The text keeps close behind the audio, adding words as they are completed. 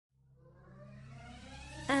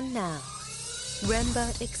And now,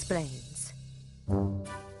 Rembert Explains.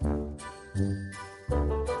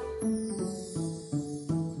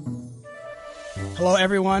 Hello,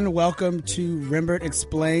 everyone. Welcome to Rembert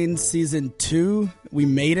Explains Season 2. We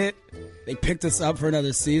made it. They picked us up for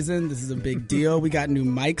another season. This is a big deal. We got new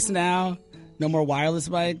mics now. No more wireless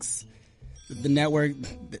mics. The network,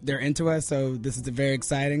 they're into us, so this is very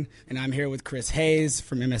exciting. And I'm here with Chris Hayes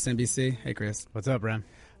from MSNBC. Hey, Chris. What's up, Rem?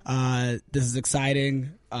 This is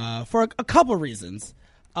exciting for a couple reasons.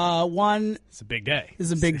 One, it's a big day. This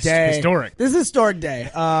is a big day. Historic. This is a historic day.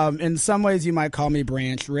 In some ways, you might call me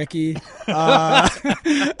Branch Rickey.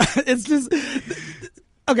 It's just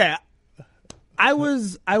okay. I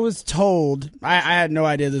was told. I had no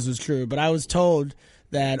idea this was true, but I was told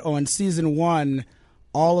that on season 1,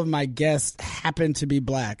 all of my guests happened to be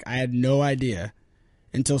black. I had no idea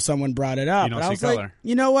until someone brought it up. You don't but I see was color. like,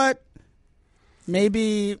 you know what?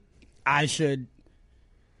 Maybe I should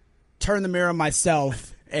turn the mirror on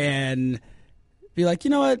myself and be like, you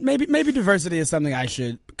know what? Maybe diversity is something I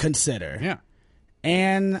should consider. Yeah.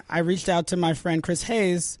 And I reached out to my friend Chris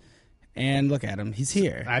Hayes, and look at him. He's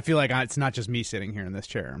here. I feel like it's not just me sitting here in this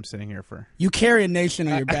chair. I'm sitting here for... You carry a nation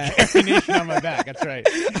on your back. I carry a nation on my back. That's right.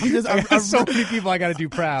 I'm so many people I got to do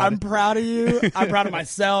proud. I'm proud of you. I'm proud of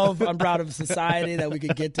myself. I'm proud of society that we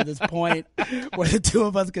could get to this point where the two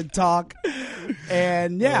of us could talk.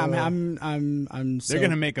 And yeah, I'm so... They're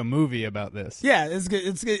gonna make a movie about this. Yeah, it's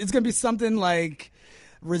gonna be something like...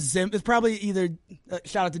 It's probably either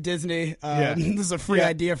shout out to Disney. This is a free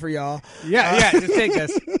idea for y'all. Yeah, just take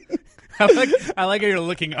this. I like how you're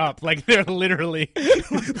looking up. Like they're literally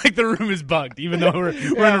like the room is bugged, even though we're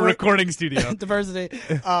in a recording studio. Diversity.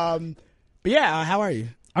 But yeah, how are you?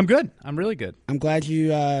 I'm good. I'm really good. I'm glad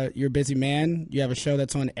you're a busy man. You have a show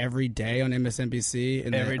that's on every day on MSNBC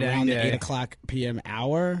around the 8 o'clock p.m.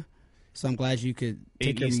 hour. So I'm glad you could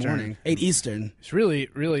take your morning. 8 Eastern. It's really,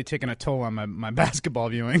 really taking a toll on my basketball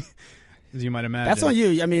viewing, as you might imagine. That's on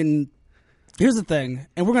you. I mean, here's the thing,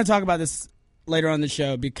 and we're going to talk about this later on in the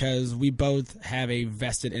show because we both have a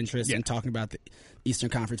vested interest in talking about the Eastern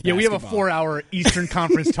Conference basketball. Yeah, we have a 4-hour Eastern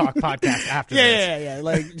Conference talk podcast after this. Yeah.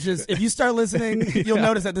 Like, just if you start listening, you'll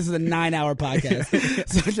notice that this is a 9-hour podcast.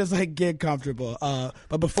 So just like get comfortable.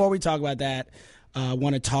 But before we talk about that, I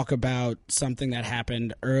want to talk about something that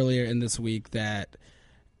happened earlier in this week that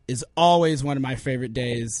is always one of my favorite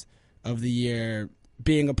days of the year,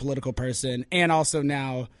 being a political person and also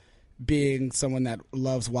now being someone that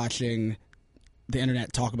loves watching the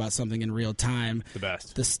internet talk about something in real time. The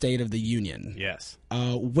best. The State of the Union. Yes.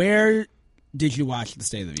 Where did you watch the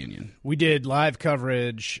State of the Union? We did live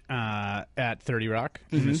coverage at 30 Rock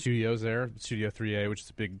in the studios there, Studio 3A, which is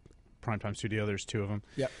a big primetime studio. There's 2 of them.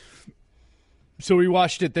 Yep. So we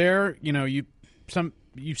watched it there. You know, you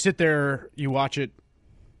sit there, you watch it,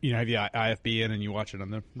 you know, have the IFB in and you watch it on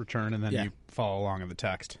the return, and then you follow along in the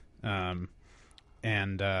text.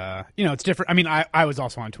 And you know, it's different. I mean, I was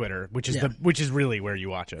also on Twitter, which is really where you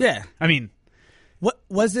watch it. Yeah. I mean, what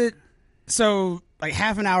was it? So like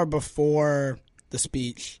half an hour before the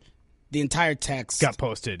speech, the entire text got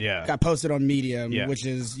posted. Yeah, got posted on Medium, which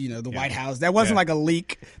is the White House. That wasn't like a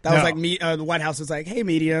leak. That was like the White House was like, "Hey,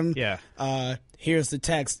 Medium, here's the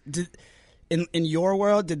text." In your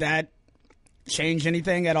world, did that change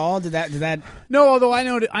anything at all? Did that? No, although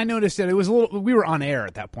I noticed that it was a little. We were on air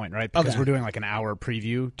at that point, right? Because we're doing like an hour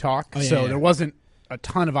preview talk, so there wasn't a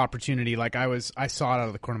ton of opportunity. Like I saw it out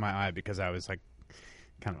of the corner of my eye because I was like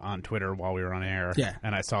kind of on Twitter while we were on air,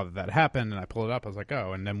 and I saw that happened, and I pulled it up. I was like,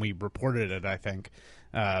 oh, and then we reported it, I think.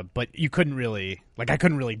 But you couldn't really, I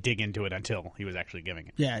couldn't really dig into it until he was actually giving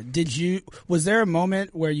it. Yeah. Was there a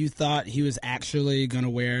moment where you thought he was actually going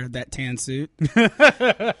to wear that tan suit?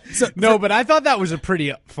 No, but I thought that was a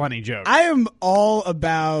pretty funny joke. I am all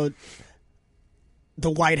about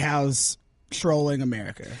the White House trolling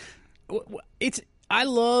America. What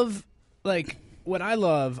I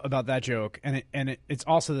love about that joke, and it's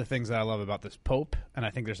also the things that I love about this Pope, and I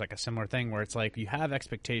think there's like a similar thing where it's like you have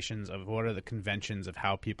expectations of what are the conventions of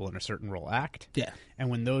how people in a certain role act. Yeah. And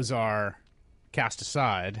when those are cast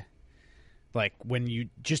aside, like when you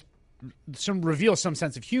just reveal some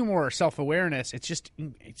sense of humor or self-awareness, it's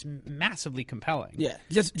massively compelling. Yeah.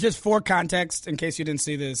 Just for context, in case you didn't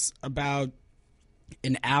see this, about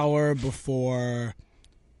an hour before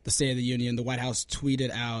the State of the Union, the White House tweeted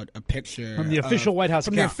out a picture from the official White House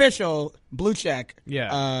account. The official blue check.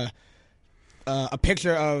 Yeah. A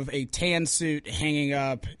picture of a tan suit hanging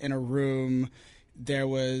up in a room. There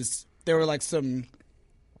were like some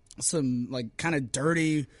like kind of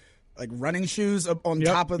dirty like running shoes up on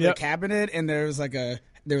top of the cabinet, and there was a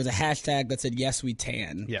hashtag that said "Yes, we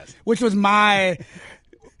tan." Yes. Which was my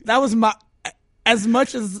That was my. As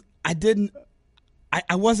much as I didn't,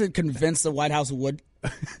 I wasn't convinced the White House would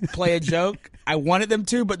play a joke. I wanted them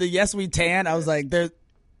to, but the yes we tan, I was like, this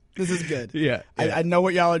is good. Yeah. I know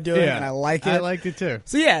what y'all are doing, and I like it. I liked it too.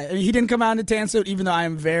 So yeah, I mean, he didn't come out in a tan suit, even though I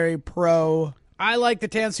am very pro. I like the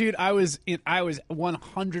tan suit. I was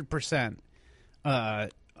 100%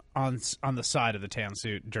 on the side of the tan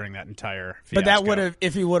suit during that entire fiasco. But that would have,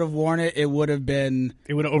 if he would have worn it, it would have been.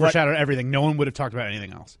 It would have overshadowed everything. No one would have talked about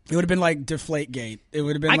anything else. It would have been like Deflategate. It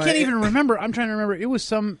would have been. I can't even remember. I'm trying to remember. It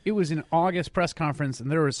was an August press conference,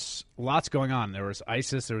 and there was lots going on. There was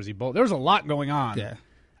ISIS. There was Ebola. There was a lot going on. Yeah.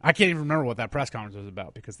 I can't even remember what that press conference was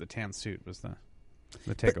about because the tan suit was the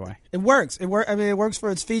takeaway. It works. I mean, it works for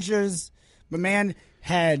its features. My man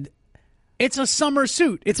had. It's a summer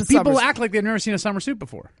suit. People act like they've never seen a summer suit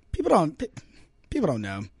before. People don't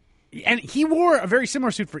know. And he wore a very similar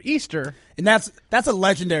suit for Easter, and that's a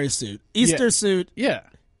legendary suit. Easter suit. Yeah.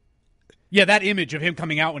 Yeah, that image of him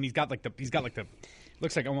coming out when he's got like the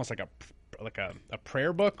looks like almost like a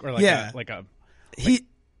prayer book or yeah.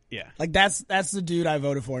 That's the dude I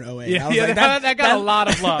voted for in 08. Yeah, I was like, that got a lot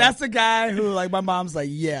of love. That's the guy who, like, my mom's like,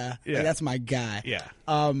 yeah. Like, that's my guy. Yeah.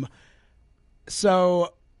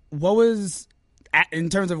 So what was, in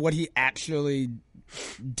terms of what he actually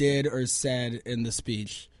did or said in the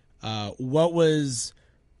speech, were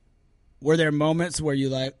there moments where you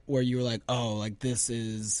were like, oh, like, this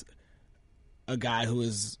is a guy who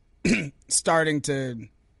is starting to,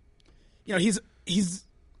 you know, he's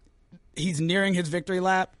nearing his victory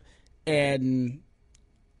lap, and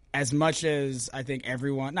as much as I think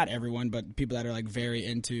not everyone, but people that are like very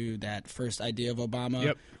into that first idea of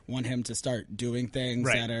Obama want him to start doing things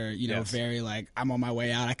that are, you know, very like, I'm on my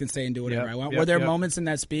way out, I can say and do whatever I want. Were there moments in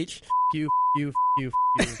that speech? You.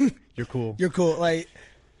 You're cool. You're cool. Like,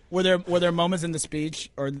 were there moments in the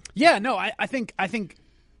speech or? Yeah, no, I think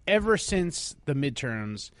ever since the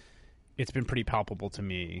midterms, it's been pretty palpable to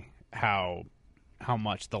me how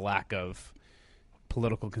much the lack of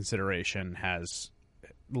political consideration has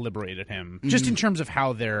liberated him, just in terms of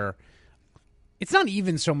how it's not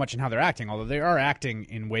even so much in how they're acting, although they are acting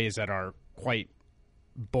in ways that are quite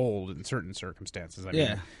bold in certain circumstances. I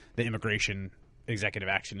mean, the immigration executive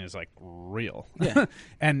action is like real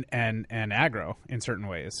and aggro in certain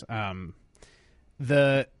ways.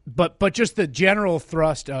 But just the general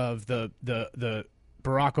thrust of the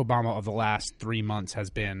Barack Obama of the last 3 months has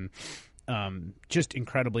been just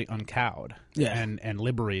incredibly uncowed and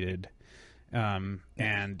liberated.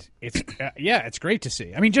 And it's great to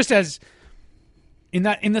see. I mean, just as in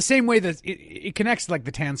the same way that it connects like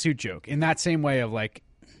the tan suit joke, in that same way of like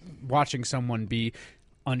watching someone be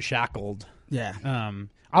unshackled. Yeah.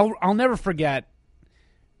 I'll never forget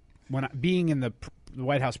when being in the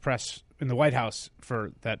White House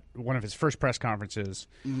for that one of his first press conferences,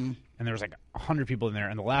 and there was like 100 people in there,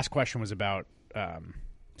 and the last question was about.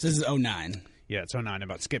 This is 09. Yeah, it's 09,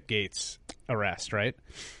 about Skip Gates' arrest, right?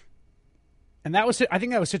 And I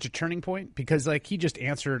think that was such a turning point because like he just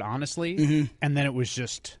answered honestly, and then it was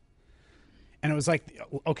just, and it was like,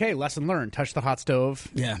 okay, lesson learned. Touch the hot stove.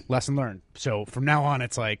 Yeah, lesson learned. So from now on,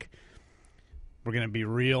 it's like we're gonna be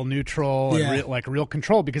real neutral and real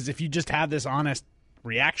control, because if you just have this honest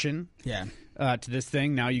reaction, to this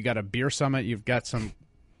thing, now you got a beer summit, you've got some.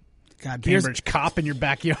 Cambridge cop in your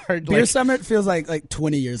backyard. Beer Summit feels like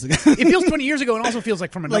 20 years ago. It feels 20 years ago, and also feels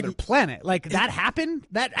like from another planet. Like that happened.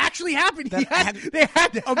 That actually happened. They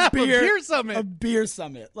had to have a beer summit. A beer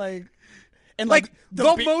summit, like, and like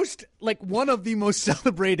most one of the most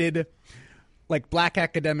celebrated, like black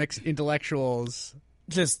academics, intellectuals,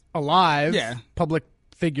 just alive, public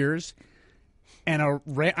figures. And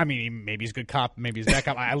maybe he's a good cop, maybe he's a bad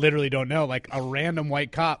cop. I literally don't know. Like a random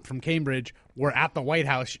white cop from Cambridge were at the White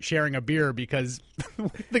House sharing a beer because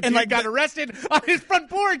the kid got arrested on his front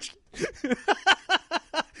porch.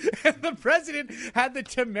 And the president had the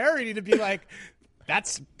temerity to be like,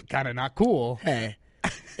 "That's kind of not cool." Hey,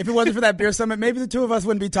 if it wasn't for that beer summit, maybe the two of us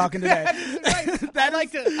wouldn't be talking today. I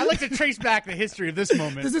like to trace back the history of this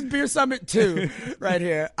moment. This is Beer Summit 2 right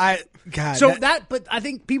here. But I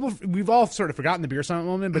think we've all sort of forgotten the Beer Summit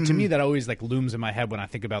moment, but to me that always like looms in my head when I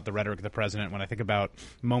think about the rhetoric of the president, when I think about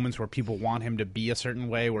moments where people want him to be a certain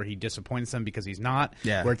way, where he disappoints them because he's not,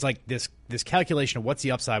 where it's like this calculation of what's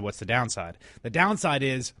the upside, what's the downside. The downside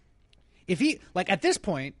is if he, like at this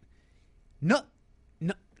point, no,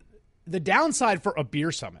 the downside for a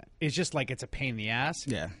beer summit is just like it's a pain in the ass.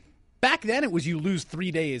 Yeah. Back then, it was you lose 3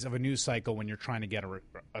 days of a news cycle when you're trying to get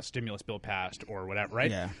a stimulus bill passed or whatever, right?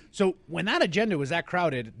 Yeah. So when that agenda was that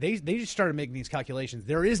crowded, they just started making these calculations.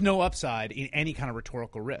 There is no upside in any kind of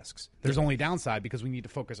rhetorical risks. There's only downside because we need to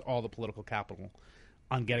focus all the political capital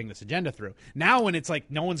on getting this agenda through. Now when it's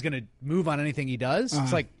like no one's going to move on anything he does,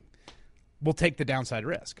 it's like we'll take the downside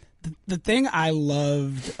risk. The thing I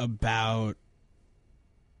loved about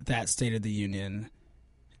that State of the Union,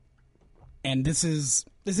 and this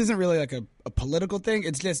isn't really like a political thing.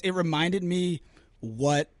 It's just it reminded me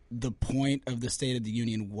what the point of the State of the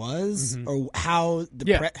Union was, or how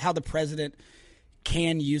the president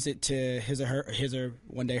can use it to his or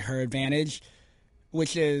one day her advantage,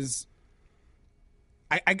 which is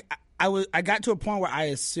I got to a point where I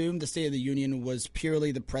assumed the State of the Union was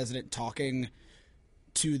purely the president talking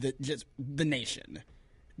to the nation.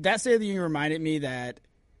 That State of the Union reminded me that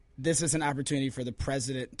this is an opportunity for the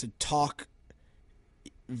president to talk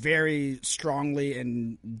very strongly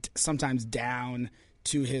and sometimes down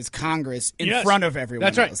to his Congress in front of everyone.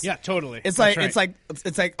 That's right. else. Yeah, totally. It's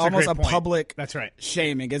like almost a public. That's right.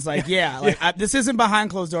 Shaming. It's like this isn't behind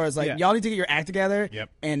closed doors. Like y'all need to get your act together. Yep.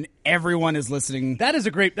 And everyone is listening. That is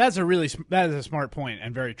a smart point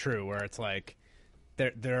and very true. Where it's like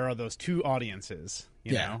there are those two audiences.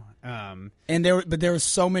 You know. And there were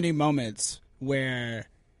so many moments where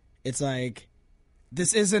it's like,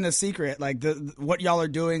 this isn't a secret. Like what y'all are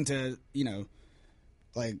doing to,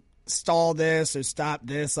 like stall this or stop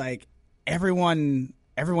this. Like everyone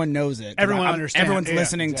knows it. Everyone understands. Everyone's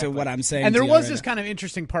listening to what I'm saying. And there was this kind of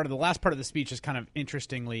interesting part of the last part of the speech is kind of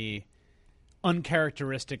interestingly,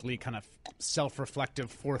 uncharacteristically kind of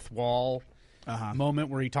self-reflective fourth wall moment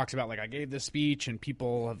where he talks about like, I gave this speech and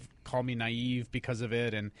people have called me naive because of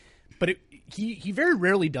it. But he very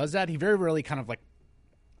rarely does that. He very rarely kind of like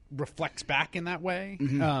reflects back in that way,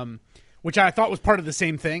 which I thought was part of the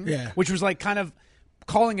same thing, which was like kind of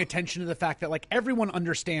calling attention to the fact that like everyone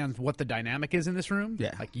understands what the dynamic is in this room.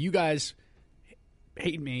 Yeah. Like you guys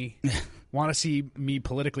hate me, want to see me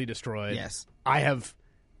politically destroyed. Yes. I have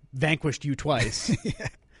vanquished you twice.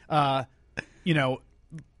 And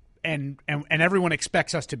everyone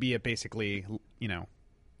expects us to be at basically,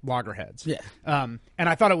 loggerheads. Yeah. And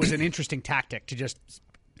I thought it was an interesting tactic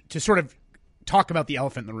to sort of talk about the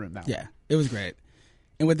elephant in the room now. Yeah, it was great.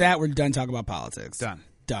 And with that, we're done talking about politics.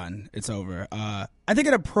 Done. It's over. I think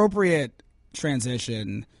an appropriate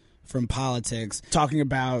transition from politics, talking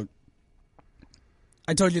about,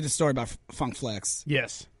 I told you the story about Funk Flex.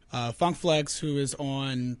 Yes. Funk Flex, who is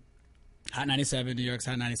on Hot 97, New York's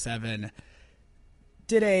Hot 97,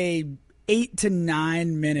 did a 8 to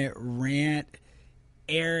 9 minute rant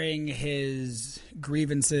airing his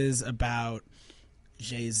grievances about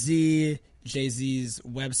Jay-Z's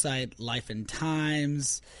website, Life and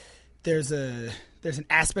Times. There's an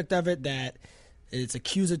aspect of it that it's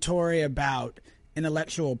accusatory about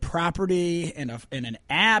intellectual property and an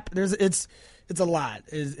app. It's a lot.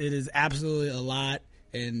 It is absolutely a lot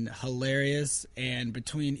and hilarious. And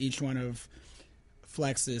between each one of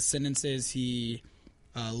Flex's sentences, he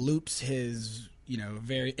loops his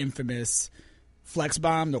very infamous Flex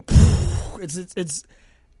bomb. It's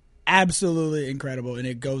absolutely incredible, and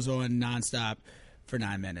it goes on nonstop for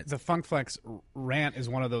 9 minutes. The Funk Flex rant is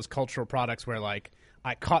one of those cultural products where, like,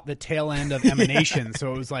 I caught the tail end of Emanation,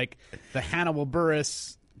 so it was like the Hannibal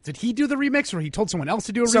Buress. Did he do the remix, or he told someone else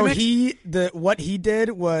to do a remix? So what he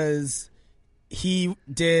did was he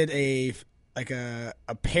did a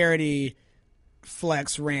parody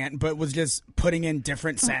Flex rant, but was just putting in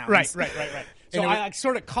different sounds. Right. So I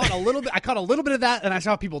sort of caught a little bit. I caught a little bit of that, and I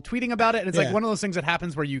saw people tweeting about it. And it's like one of those things that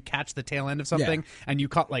happens where you catch the tail end of something, and you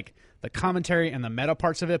caught like the commentary and the meta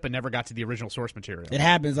parts of it, but never got to the original source material. It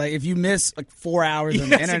happens. Like if you miss like 4 hours on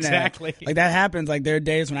the internet, exactly. Like that happens. Like there are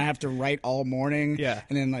days when I have to write all morning, and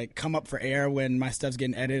then like come up for air when my stuff's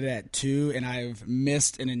getting edited at 2, and I've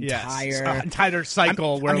missed an entire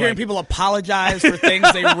cycle. I'm hearing people apologize for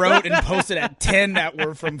things they wrote and posted at 10 that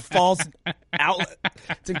were from false outlets.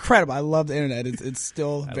 It's incredible. I love the internet. It's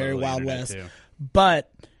still very Wild West. Too.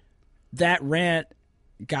 But that rant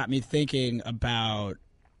got me thinking about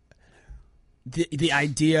the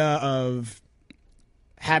idea of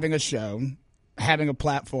having a show, having a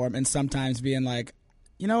platform, and sometimes being like,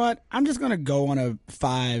 you know what, I'm just going to go on a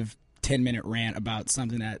 5-10 minute rant about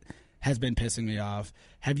something that has been pissing me off.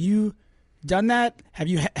 Have you done that? Have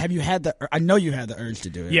you had the? I know you had the urge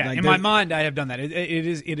to do it. Yeah, like in my mind, I have done that. It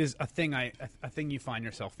is a thing. A thing you find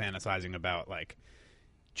yourself fantasizing about, like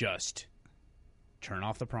just turn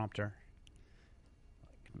off the prompter.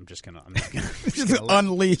 I'm just gonna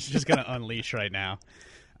unleash right now.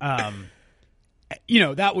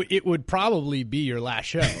 It would probably be your last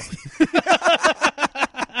show.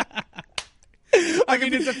 Like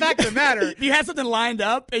mean, it's a fact of the matter. You had something lined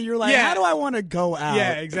up, and you're like, how do I want to go out?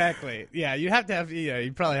 Yeah, exactly. Yeah, you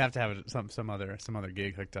probably have to have some other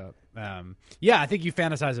gig hooked up. I think you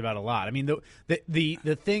fantasize about a lot. I mean,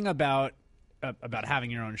 the thing about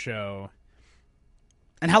having your own show.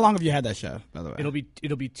 And how long have you had that show, by the way?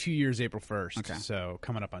 It'll be 2 years, April 1st. Okay. So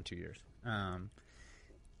coming up on 2 years. I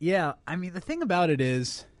mean, the thing about it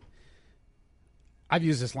is, I've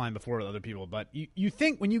used this line before with other people, but you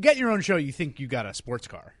think when you get your own show, you think you got a sports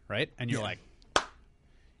car, right? And you're like,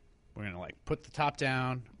 we're gonna like put the top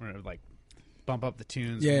down, we're gonna like bump up the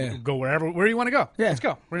tunes, go where you want to go. Yeah, let's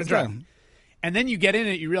go. We're gonna drive. And then you get in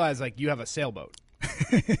it, you realize like you have a sailboat.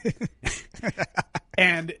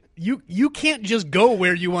 And you can't just go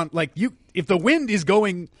where you want. Like if the wind is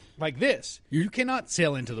going like this, you cannot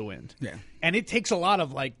sail into the wind. Yeah, and it takes a lot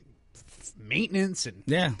of like maintenance and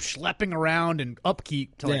schlepping around and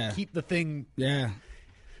upkeep to like keep the thing. Yeah.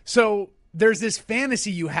 So there's this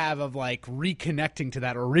fantasy you have of like reconnecting to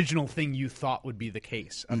that original thing you thought would be the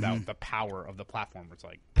case about the power of the platform. It's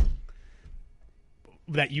like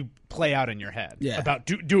that you play out in your head about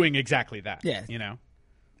doing exactly that. Yeah, you know.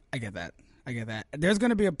 I get that. There's going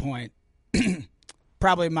to be a point,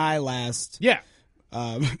 probably my last. Yeah.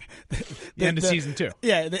 The end of season 2.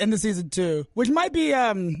 Yeah, the end of season 2, which might be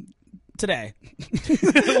today.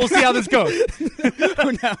 We'll see how this goes.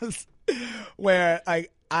 Who knows? Where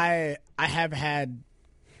I have had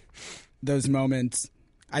those moments.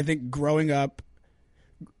 I think growing up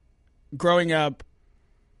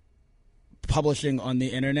publishing on the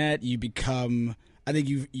internet, you become. I think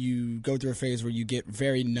you go through a phase where you get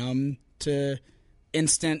very numb to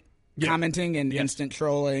instant commenting and instant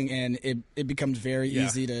trolling, and it becomes very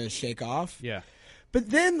easy to shake off. Yeah.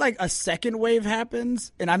 But then like a second wave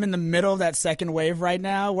happens, and I'm in the middle of that second wave right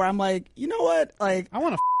now, where I'm like, you know what? Like, I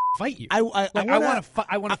want to fight you. I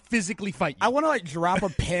want to physically fight you. I want to like drop a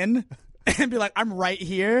pin and be like, I'm right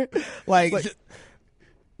here. Like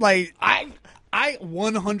I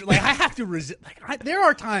 100. Like I have to resist. Like there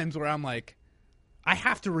are times where I'm like, I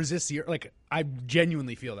have to resist the like. I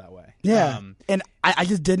genuinely feel that way. Yeah, and I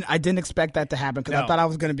just didn't expect that to happen because I thought I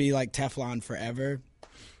was going to be like Teflon forever.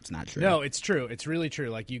 It's not true. No, it's true. It's really true.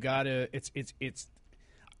 Like you gotta. It's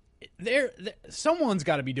there. Someone's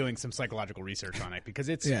got to be doing some psychological research on it because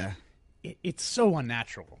it's it's so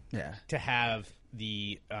unnatural. Yeah. To have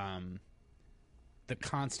the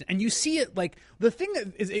constant, and you see it like the thing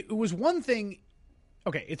that is. It was one thing.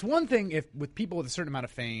 Okay, it's one thing if with people with a certain amount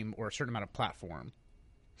of fame or a certain amount of platform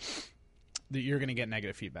that you're going to get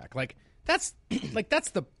negative feedback. Like that's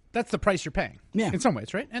the price you're paying. Yeah. In some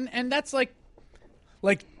ways, right? And that's like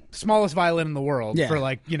smallest violin in the world for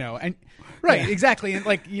like, you know, and right, exactly. And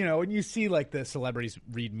like, you know, when you see like the celebrities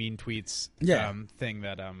read mean tweets thing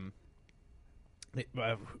that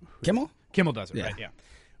Kimmel does it, right? Yeah.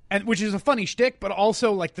 And which is a funny shtick, but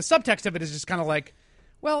also like the subtext of it is just kind of like,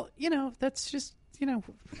 well, you know, that's just, you know,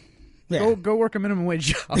 go work a minimum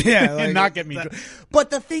wage job and not get me. But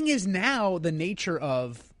the thing is now the nature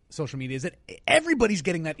of social media is that everybody's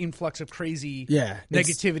getting that influx of crazy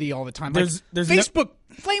negativity all the time. There's Facebook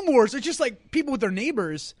flame wars. It's just like people with their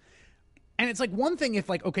neighbors. And it's like one thing if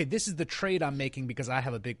like, okay, this is the trade I'm making because I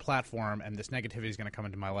have a big platform and this negativity is going to come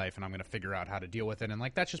into my life and I'm going to figure out how to deal with it. And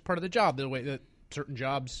like that's just part of the job, the way that certain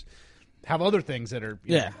jobs have other things that are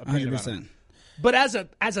 100%. But as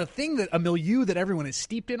a thing that a milieu that everyone is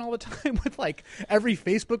steeped in all the time with like every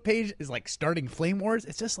Facebook page is like starting flame wars,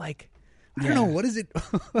 it's just like I don't know, what is it?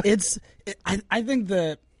 I think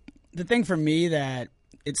the thing for me that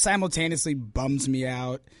it simultaneously bums me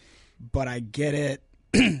out, but I get it.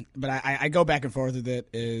 But I go back and forth with it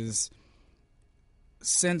is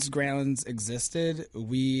since Grantlands existed,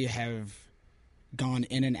 we have gone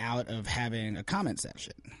in and out of having a comment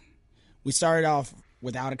section. We started off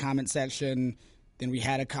without a comment section, then we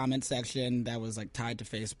had a comment section that was like tied to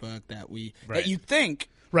Facebook that you think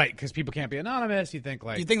because people can't be anonymous. You think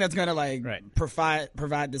that's gonna like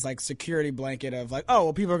provide this like security blanket of like, oh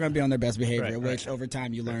well, people are gonna be on their best behavior, which over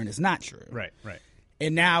time you learn is not true. Right.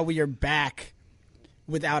 And now we are back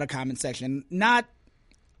without a comment section, not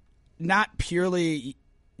purely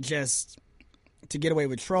just to get away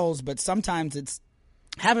with trolls, but sometimes it's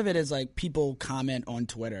half of it is like people comment on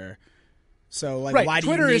Twitter. So like, why do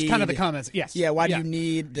Twitter you need, is kind of the comments? Yes. Yeah. Why do you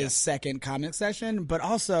need this second comment section? But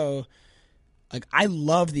also, like, I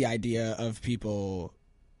love the idea of people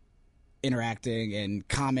interacting and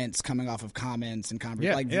comments coming off of comments and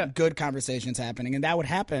good conversations happening, and that would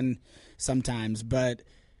happen sometimes. But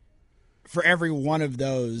for every one of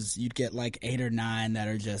those, you'd get like 8 or 9 that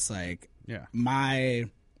are just like, my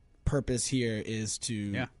purpose here is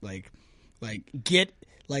to like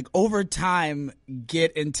Over time,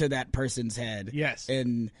 get into that person's head. Yes.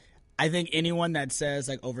 And I think anyone that says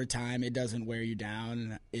over time it doesn't wear you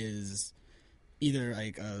down is either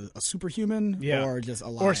a superhuman or just a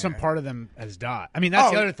liar. Or some part of them has died. I mean,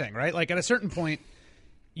 that's the other thing, right? Like at a certain point,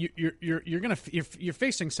 you're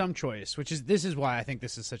facing some choice, this is why I think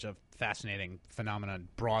this is such a fascinating phenomenon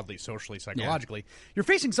broadly, socially, psychologically. Yeah. You're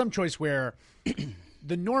facing some choice where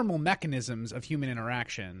the normal mechanisms of human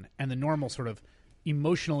interaction and the normal sort of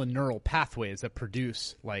emotional and neural pathways that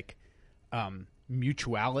produce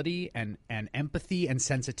mutuality and empathy and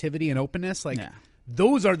sensitivity and openness,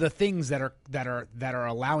 those are the things that are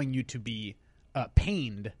allowing you to be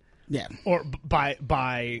pained, or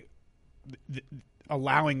by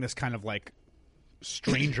allowing this kind of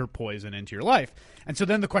stranger poison into your life. And so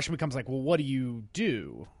then the question becomes well, what do you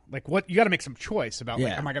do? What you got to make some choice about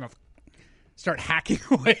am I going to start hacking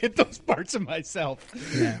away at those parts of myself,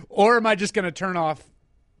 or am I just going to turn off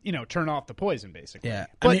the poison, basically? Yeah.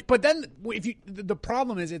 But then the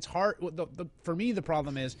problem is it's hard. For me, the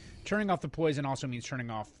problem is turning off the poison also means turning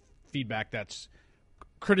off feedback that's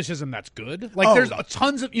criticism that's good. There's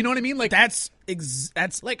tons of, you know what I mean? That's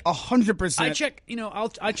 100%.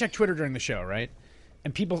 I check Twitter during the show, right?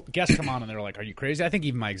 And guests come on and they're like, "Are you crazy?" I think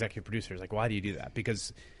even my executive producer is like, "Why do you do that?"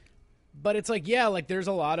 But it's there's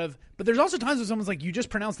a lot of, but there's also times when someone's like, "You just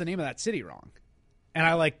pronounced the name of that city wrong," and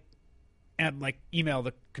I email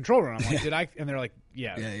the control room. I'm like, "Did I?" And they're like,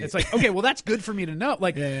 "Yeah." It's okay, well, that's good for me to know.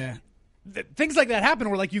 Things like that happen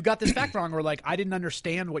where you got this fact wrong, or I didn't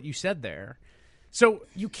understand what you said there. So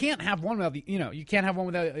you can't have one without you can't have one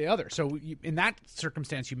without the other. So in that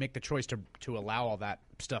circumstance, you make the choice to allow all that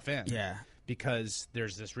stuff in. Yeah. Because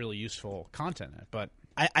there's this really useful content in it. But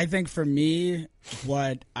I think for me,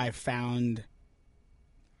 what I found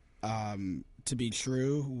to be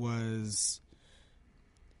true was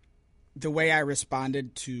the way I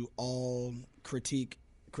responded to all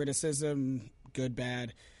criticism, good,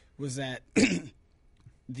 bad, was that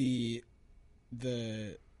the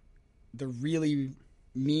really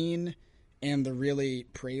mean and the really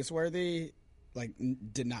praiseworthy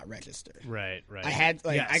did not register. Right. I had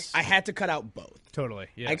I had to cut out both. Totally.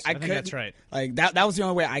 Yes. I think that's right. That was the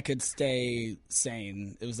only way I could stay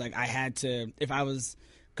sane. It was I had to, if I was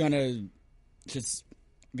gonna just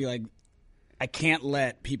be I can't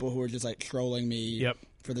let people who are just trolling me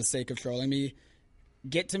for the sake of trolling me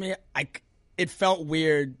get to me. It felt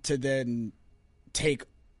weird to then take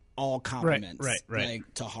all compliments right.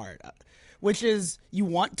 to heart, which is you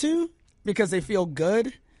want to because they feel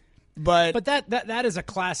good, but that is a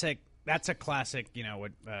classic. That's a classic.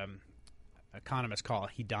 What economists call a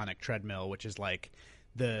hedonic treadmill, which is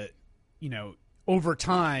over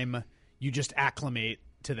time you just acclimate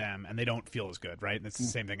to them and they don't feel as good, right? And it's the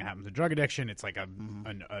same thing that happens with drug addiction. It's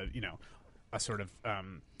a sort of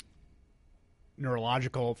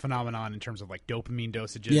neurological phenomenon in terms of dopamine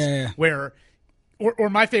dosages, where.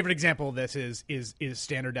 Or my favorite example of this is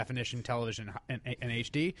standard definition television and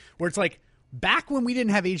HD, where it's back when we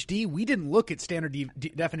didn't have HD, we didn't look at standard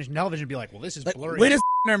definition television and be well, this is blurry. Way to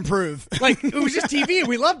improve. It was just TV and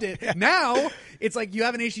we loved it. Now it's you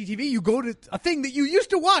have an HD TV, you go to a thing that you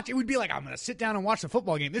used to watch. It would be I'm going to sit down and watch the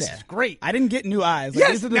football game. This is great. I didn't get new eyes.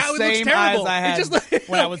 Yes, these are the now same eyes I had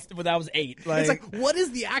when I was 8. It's what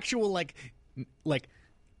is the actual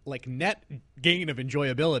net gain of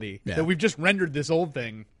enjoyability that we've just rendered this old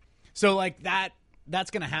thing. So that's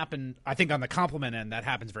going to happen. I think on the compliment end, that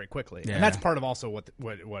happens very quickly, and that's part of also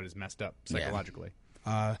what is messed up psychologically.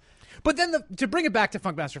 But then to bring it back to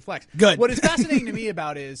Funkmaster Flex, good. What is fascinating to me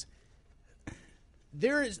about is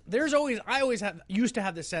there's always used to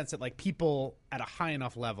have this sense that people at a high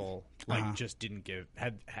enough level just didn't give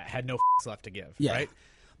had no left to give, right?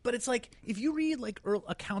 But it's if you read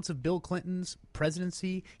accounts of Bill Clinton's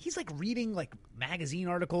presidency, he's reading magazine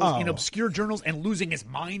articles in obscure journals and losing his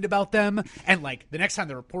mind about them. And the next time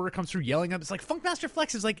the reporter comes through yelling at him, it's Funkmaster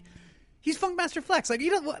Flex is he's Funkmaster Flex. He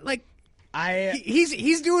doesn't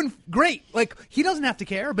he's doing great. He doesn't have to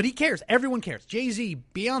care, but he cares. Everyone cares. Jay-Z,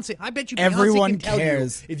 Beyonce. I bet you Beyonce everyone can tell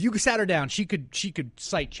cares. You if you sat her down, she could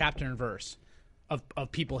cite chapter and verse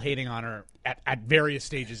of people hating on her at various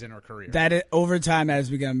stages in her career. That over time has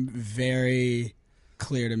become very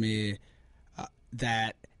clear to me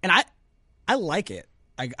that, and I like it.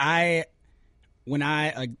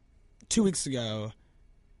 When 2 weeks ago,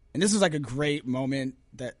 and this was a great moment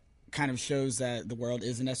that kind of shows that the world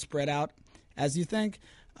isn't as spread out as you think.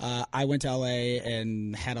 I went to LA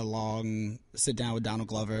and had a long sit down with Donald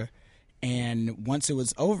Glover, and once it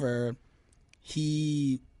was over,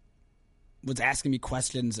 he was asking me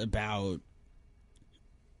questions about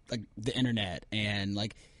the internet and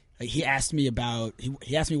Like, he asked me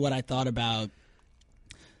what I thought about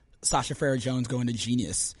Sasha Farrah Jones going to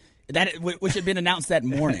Genius. Which had been announced that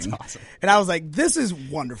morning. That's awesome. And I was like, this is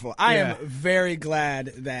wonderful. I am very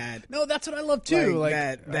glad that... No, that's what I love too.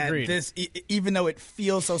 That this, even though it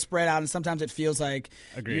feels so spread out, and sometimes it feels like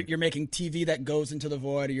you're making TV that goes into the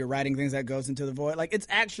void, or you're writing things that goes into the void. Like, it's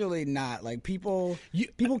actually not. Like, people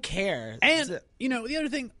care. And,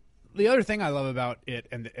 the other thing I love about it,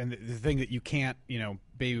 and the thing that you can't,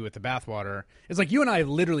 baby with the bathwater, is like, you and I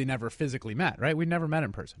literally never physically met, right? We never met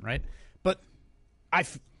in person, right? But I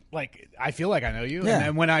feel like I know you. Yeah. And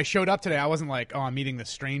then when I showed up today, I wasn't like, oh, I'm meeting this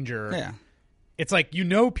stranger. Yeah. It's like,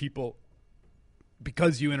 people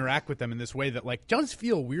because you interact with them in this way that, like, does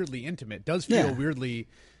feel weirdly intimate, does feel weirdly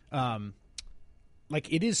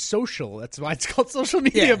like it is social. That's why it's called social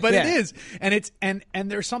media, but it is. And it's and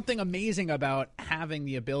there's something amazing about having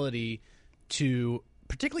the ability to,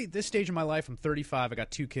 particularly at this stage of my life, I'm 35, I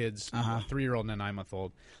got 2 kids, a 3-year-old and a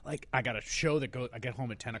 9-month-old. Like, I got a show that I get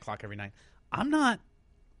home at 10 o'clock every night. I'm not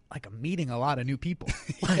like, I'm meeting a lot of new people.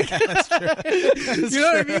 Like, that's true. You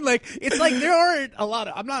know what I mean? Like, it's like there aren't a lot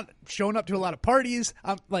of, I'm not showing up to a lot of parties.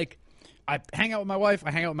 I'm like, I hang out with my wife,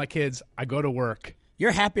 I hang out with my kids, I go to work.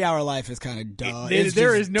 Your happy hour life is kind of dumb.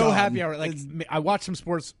 There is no happy hour. Like, I watch some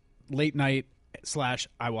sports late night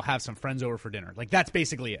 / I will have some friends over for dinner. Like, that's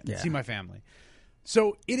basically it. See my family.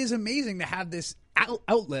 So it is amazing to have this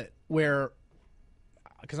outlet where,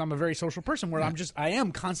 because I'm a very social person, where I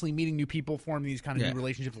am constantly meeting new people, forming these kind of new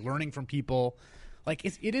relationships, learning from people. Like,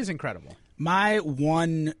 it is incredible. My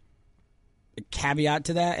one caveat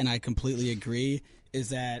to that, and I completely agree, is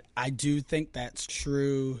that I do think that's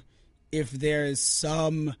true if there is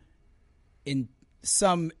some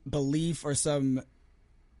belief or some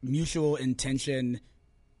mutual intention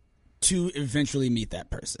to eventually meet that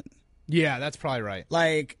person. Yeah, that's probably right.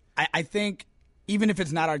 Like, I think even if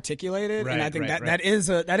it's not articulated, and I think that is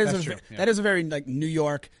a very, like, New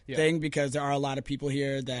York thing, because there are a lot of people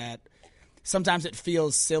here that sometimes it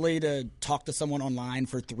feels silly to talk to someone online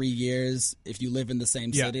for 3 years if you live in the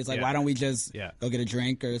same city. It's like, why don't we just go get a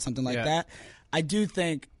drink or something like that? I do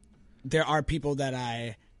think there are people that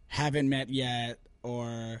I haven't met yet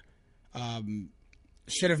or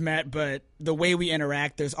should have met, but the way we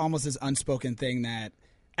interact, there's almost this unspoken thing that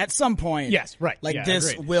at some point,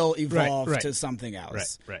 this will evolve to something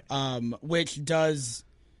else. Which does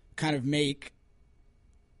kind of make,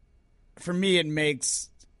 for me, it makes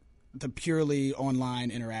the purely online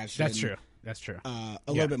interaction. That's true. A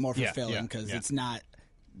little bit more fulfilling, because it's not.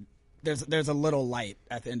 There's a little light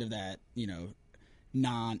at the end of that,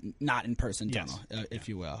 not in person tunnel, if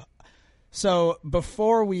you will. So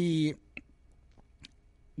before we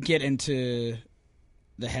get into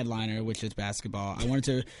the headliner, which is basketball, I wanted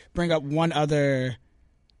to bring up one other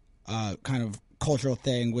kind of cultural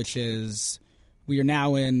thing, which is we are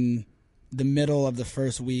now in the middle of the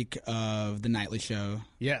first week of the nightly show.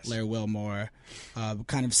 Yes. Larry Wilmore,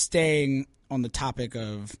 kind of staying on the topic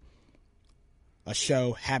of a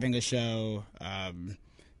show, having a show,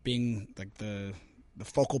 being like the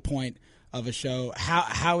focal point of a show.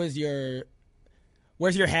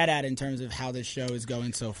 Where's your head at in terms of how this show is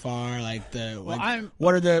going so far? Like,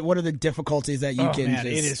 what are the difficulties that you can? Man,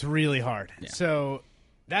 it is really hard. Yeah. So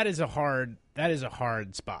that is a hard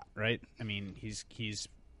spot, right? I mean, he's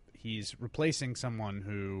replacing someone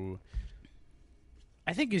who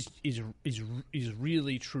I think is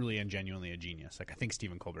really, truly, and genuinely a genius. Like, I think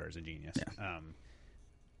Stephen Colbert is a genius. Yeah.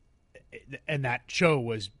 And that show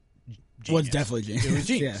was genius. Was definitely genius. It was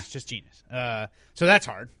genius. Just genius. So that's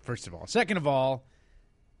hard, first of all. Second of all,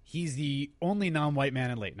 he's the only non-white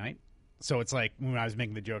man in late night. So it's like when I was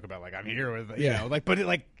making the joke about, like, I'm here with, he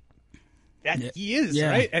is,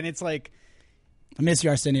 right? And it's like, I miss you,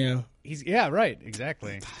 Arsenio. Right,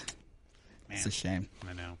 exactly. Man, it's a shame.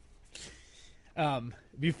 I know. It'd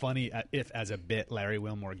be funny if, as a bit, Larry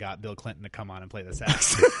Wilmore got Bill Clinton to come on and play the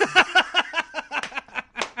sax.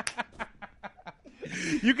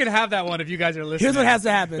 You can have that one if you guys are listening. Here's what has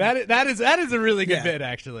to happen. That is a really good bit,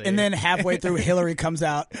 actually. And then halfway through, Hillary comes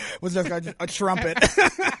out with just a trumpet.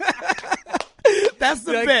 That's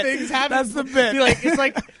the bit. Things happen. That's the bit. It's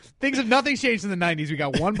like nothing's changed in the 90s. We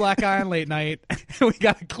got one black guy on late night, and we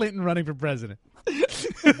got Clinton running for president.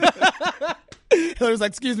 Hillary's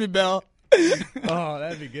like, "Excuse me, Bill." Oh,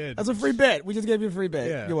 that'd be good. That's a free bit. We just gave you a free bit.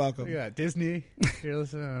 Yeah. You're welcome. Yeah, Disney. Here,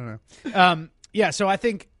 listen. I don't know. So I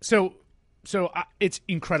think so. So it's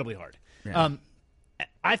incredibly hard. Yeah.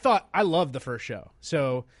 I loved the first show.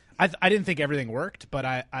 So I didn't think everything worked, but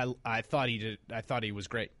I thought he did. I thought he was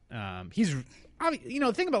great. He's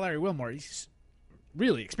the thing about Larry Wilmore.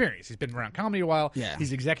 really experienced. He's been around comedy a while. Yeah.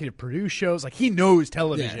 He's executive produced shows. Like, he knows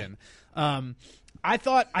television. Yeah. I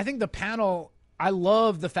think the panel, I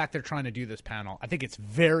love the fact they're trying to do this panel. I think it's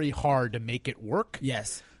very hard to make it work.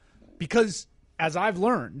 Yes. Because as I've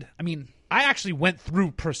learned, I mean, I actually went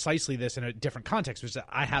through precisely this in a different context, which is that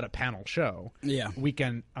I had a panel show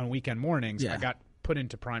weekend mornings. Yeah. I got put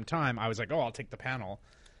into prime time. I was like, I'll take the panel.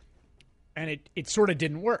 And it sort of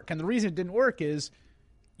didn't work. And the reason it didn't work is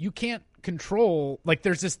you can't control, like,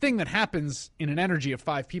 there's this thing that happens in an energy of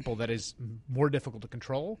 5 people that is more difficult to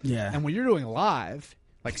control. Yeah. And when you're doing live,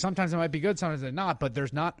 like, sometimes it might be good, sometimes it's not, but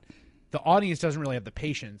there's not, the audience doesn't really have the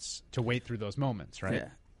patience to wait through those moments, right? Yeah.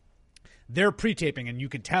 They're pre-taping, and you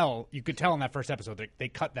could tell in that first episode they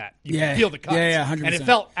cut that. You could feel the cuts. Yeah, 100%. And it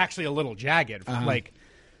felt actually a little jagged. Like,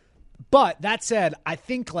 but that said, I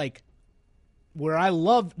think, like, where I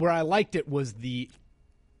liked it was the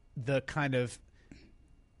kind of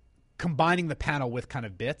combining the panel with kind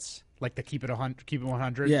of bits, like the keep it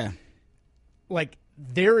 100. Yeah. Like,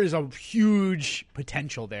 there is a huge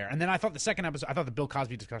potential there. And then I thought the second episode, I thought the Bill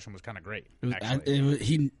Cosby discussion was kind of great.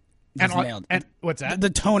 He just nailed it. And what's that? The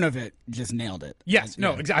tone of it just nailed it. Yes.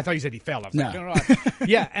 No, exactly. I thought you said he failed. I was like, no.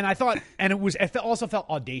 Yeah, and I thought, and it also felt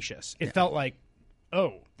audacious. It felt like,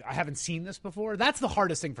 oh, I haven't seen this before. That's the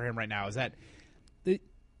hardest thing for him right now, is that the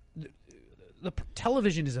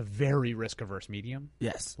television is a very risk-averse medium.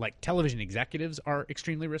 Yes. Like, television executives are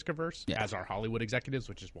extremely risk-averse, as are Hollywood executives,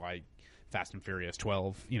 which is why Fast and Furious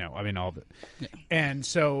 12, all of it. Yeah. And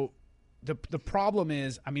so the problem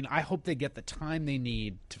is, I mean, I hope they get the time they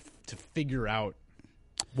need to figure out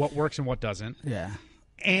what works and what doesn't. Yeah.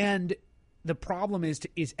 And the problem is to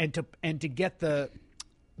get the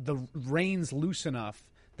reins loose enough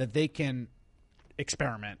that they can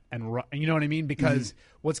experiment and run, you know what I mean? Because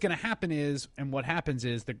what's going to happen is, and what happens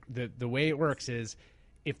is, the way it works is,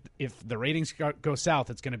 if the ratings go south,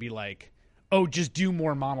 it's going to be like, oh, just do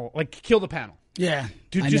more monologue, like, kill the panel. Yeah,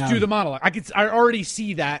 just do the monologue. I already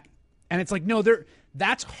see that, and it's like, no,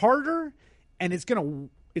 that's harder, and it's gonna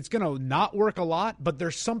not work a lot, but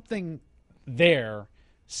there's something there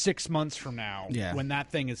 6 months from now when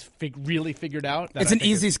that thing is really figured out. It's an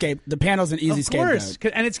easy escape. The panel's an easy scapegoat. Of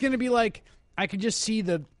course, and it's going to be like, I can just see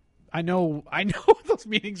I know what those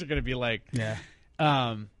meetings are going to be like. Yeah.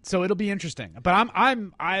 So it'll be interesting. But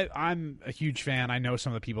I'm a huge fan. I know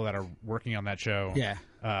some of the people that are working on that show.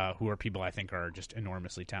 Yeah. Who are people I think are just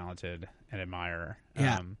enormously talented and admire.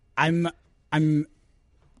 Yeah.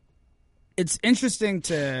 It's interesting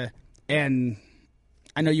and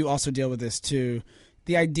I know you also deal with this too.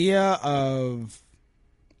 The idea of,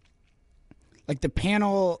 like,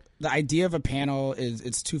 the idea of a panel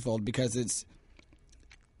it's twofold, because it's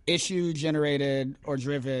issue generated or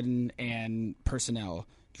driven and personnel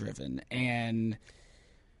driven, and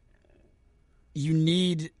you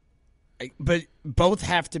need, but both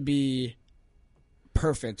have to be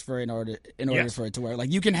perfect in order for it to work.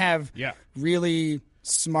 Like, you can have really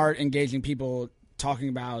smart, engaging people talking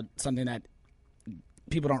about something that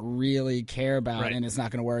people don't really care about, and it's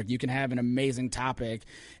not going to work. You can have an amazing topic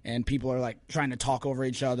and people are, like, trying to talk over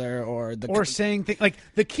each other or saying things. Like,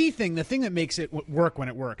 the key thing, the thing that makes it work when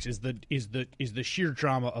it works is the sheer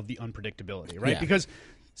drama of the unpredictability, right? Because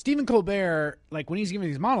Stephen Colbert, like, when he's giving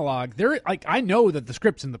his monologue, I know that the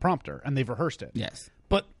script's in the prompter and they've rehearsed it. Yes.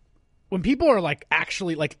 But when people are, like,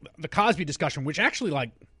 actually, like, the Cosby discussion, which actually,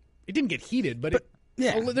 like, it didn't get heated, but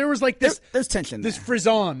there was, like, this there's tension, this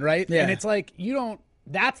frisson, right? Yeah. And it's like,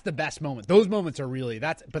 that's the best moment. Those moments are really,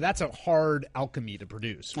 that's a hard alchemy to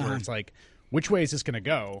produce, where it's like, which way is this going to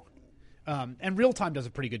go? And Real Time does a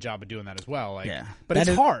pretty good job of doing that as well. Like, but it's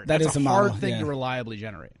hard. That's a hard thing to reliably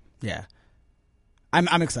generate. Yeah.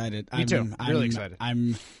 I'm excited. Me too. I'm really excited.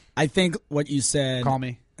 I think what you said. Call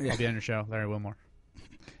me. I'll be on your show, Larry Wilmore.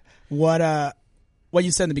 What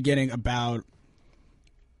you said in the beginning about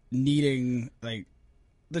needing, like,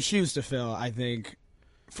 the shoes to fill, I think,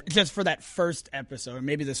 just for that first episode,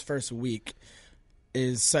 maybe this first week,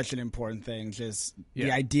 is such an important thing. Just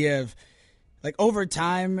the idea of, like, over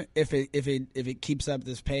time, if it keeps up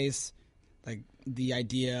this pace, like, the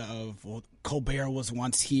idea of, well, Colbert was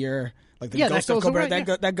once here, like, the ghost of Colbert,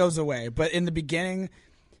 that goes away. But in the beginning,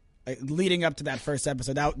 like, leading up to that first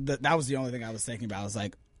episode, that was the only thing I was thinking about. I was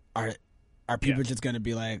like, are people just going to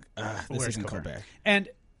be like, this isn't Colbert? And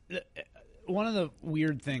one of the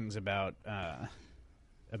weird things about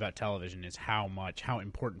television is how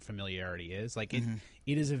important familiarity is. Like, it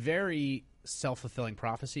is a very self-fulfilling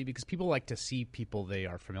prophecy, because people like to see people they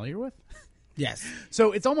are familiar with. Yes.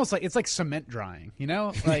 So it's almost like, it's like cement drying,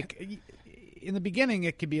 Like, in the beginning,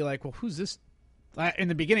 it could be like, well, who's this in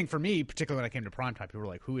the beginning for me, particularly when I came to primetime, people were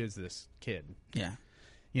like, "Who is this kid?" Yeah.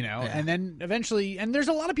 And then eventually, and there's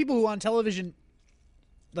a lot of people who on television,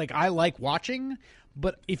 like I like watching,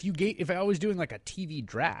 but if I was doing like a TV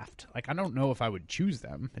draft, like I don't know if I would choose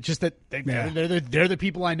them. It's just that they're the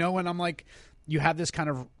people I know, and I'm like, you have this kind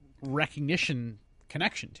of recognition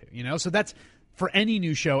connection to, So that's for any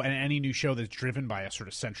new show, and any new show that's driven by a sort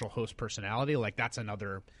of central host personality. Like that's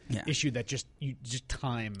another issue that just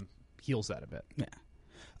time heals that a bit.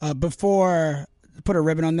 Yeah. Before put a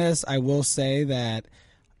ribbon on this, I will say that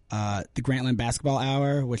the Grantland Basketball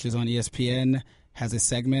Hour, which is on ESPN, has a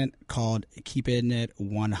segment called Keeping It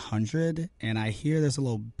 100, and I hear there's a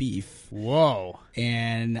little beef. Whoa.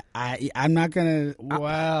 And I'm not going to...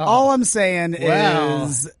 Wow. All I'm saying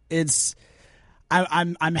is it's...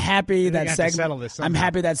 I'm happy that segment... I'm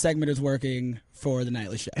happy that segment is working for the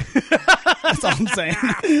nightly show. That's all I'm saying.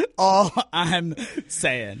 All I'm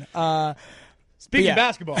saying. Speaking of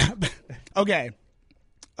basketball. Okay.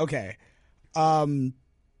 The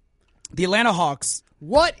Atlanta Hawks.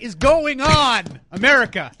 What is going on,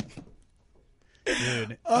 America?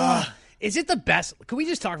 Dude. Is it the best? Can we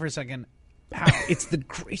just talk for a second? It's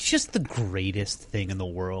just the greatest thing in the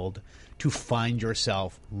world to find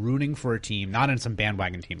yourself rooting for a team, not in some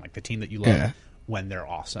bandwagon team, like the team that you love when they're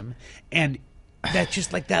awesome. And that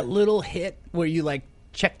just like that little hit where you like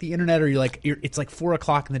check the internet, or it's like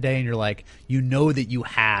 4:00 in the day and you're like, that you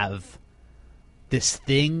have this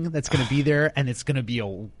thing that's going to be there, and it's going to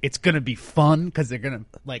be fun because they're going to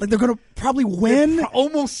like they're going to probably win.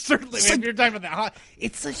 Almost certainly. If you're talking about that,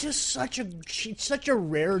 it's just such a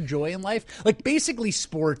rare joy in life. Like basically,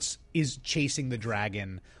 sports is chasing the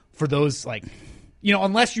dragon for those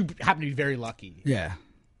unless you happen to be very lucky. Yeah.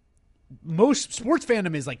 Most sports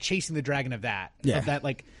fandom is like chasing the dragon of that. Yeah. Of that,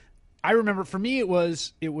 like I remember for me it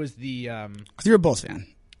was the because you're a Bulls fan.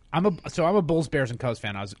 I'm a Bulls, Bears, and Cubs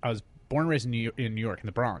fan. I was born and raised in New York, in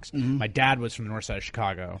the Bronx. Mm-hmm. My dad was from the north side of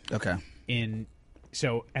Chicago. Okay. And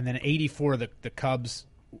then in '84, the Cubs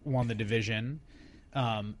won the division.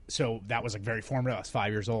 So that was like very formative. I was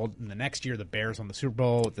 5 years old. And the next year, the Bears won the Super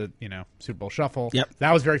Bowl, Super Bowl Shuffle. Yep.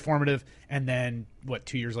 That was very formative. And then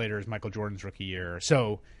 2 years later is Michael Jordan's rookie year.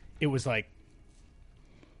 So it was like,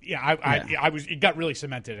 it got really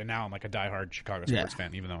cemented. And now I'm like a diehard Chicago sports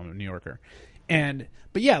fan, even though I'm a New Yorker.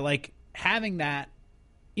 But like having that.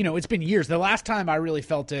 It's been years. The last time I really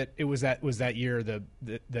felt it was that year the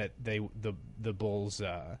Bulls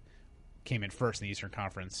came in first in the Eastern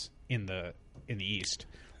Conference in the East,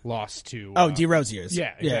 lost to D Rose years.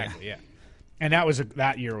 Yeah, exactly. Yeah, and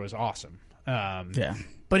that year was awesome.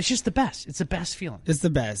 But it's just the best. It's the best feeling. It's the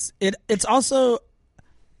best. It's also,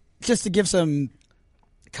 just to give some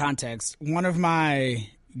context, one of my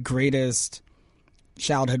greatest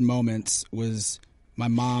childhood moments was my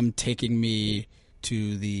mom taking me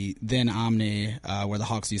to the then Omni, where the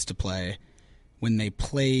Hawks used to play, when they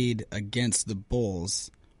played against the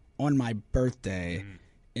Bulls on my birthday,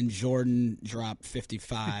 and Jordan dropped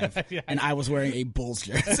 55, and I was wearing a Bulls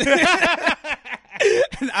jersey.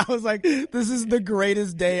 And I was like, this is the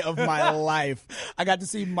greatest day of my life. I got to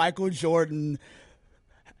see Michael Jordan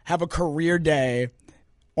have a career day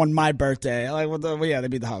on my birthday. Like, they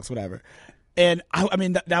beat the Hawks, whatever. And I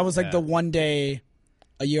mean, that was like the one day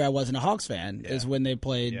a year I wasn't a Hawks fan is when they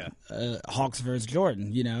played Hawks versus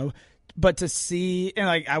Jordan, But to see, and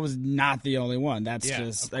like I was not the only one. That's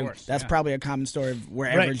just that's probably a common story of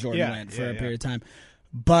wherever Jordan went for a period of time.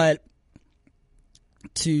 But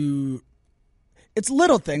it's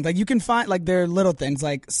little things. Like you can find, like there are little things,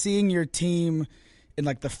 like seeing your team in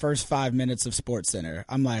like the first 5 minutes of SportsCenter.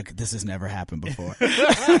 I'm like, this has never happened before.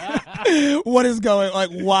 What is going, like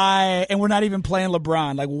why? And we're not even playing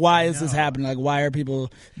LeBron. Like why is this happening? Like why are people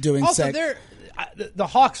doing also the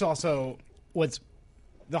Hawks also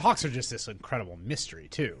the Hawks are just this incredible mystery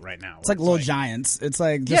too right now. It's like little giants. It's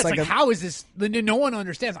like just how is this? No one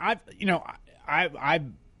understands. I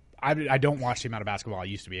don't watch the amount of basketball I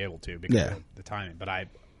used to be able to because of the timing, but I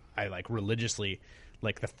like religiously.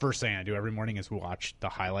 Like the first thing I do every morning is watch the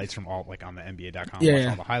highlights from all, like on the NBA.com, watch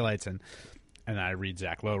all the highlights, and I read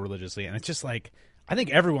Zach Lowe religiously, and it's just like I think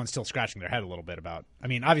everyone's still scratching their head a little bit about. I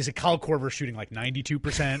mean, obviously Kyle Korver's shooting like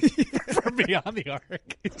 92% from beyond the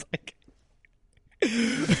arc. It's like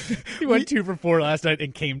he went 2 for 4 last night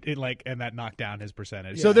and and that knocked down his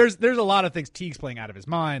percentage. Yeah. So there's a lot of things. Teague's playing out of his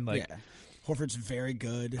mind. Horford's very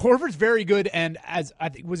good. And as I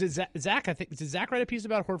think was it Zach? I think did Zach write a piece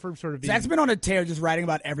about Horford sort of being... Zach's been on a tear just writing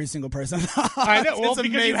about every single person. I know. Well, because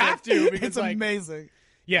amazing. You have to. Because it's amazing.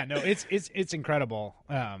 Yeah, no, it's incredible.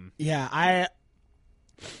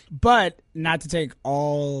 But not to take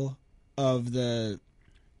all of the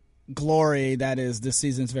glory that is this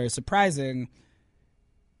season's very surprising,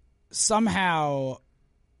 somehow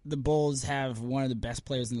the Bulls have one of the best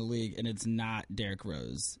players in the league, and it's not Derrick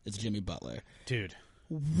Rose. It's Jimmy Butler. Dude.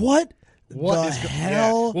 What the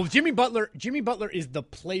hell? Yeah. Well, Jimmy Butler is the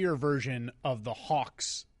player version of the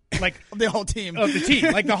Hawks. Like the whole team. Of the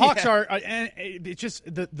team. Like the Hawks are and it's just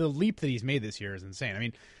the leap that he's made this year is insane. I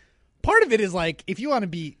mean, part of it is like if you want to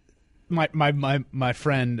be my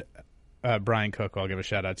friend Brian Cook, I'll give a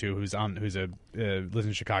shout out to, who's lives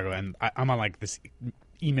in Chicago, and I'm on like this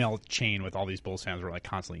email chain with all these Bulls fans. We're like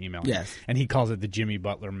constantly emailing. Yes. And he calls it the Jimmy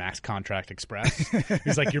Butler Max Contract Express.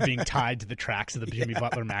 He's like, you're being tied to the tracks of the Jimmy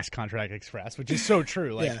Butler Max Contract Express, which is so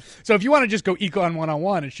true. Like, so if you want to just go econ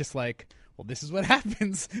one-on-one, it's just like, well, this is what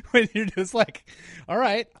happens when you're just like, all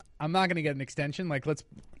right, I'm not going to get an extension. Like, let's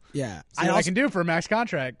see what I can do for a max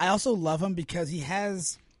contract. I also love him because he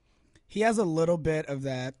has a little bit of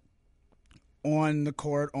that on the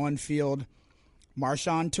court, on field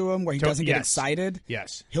Marshawn to him, where he doesn't get excited.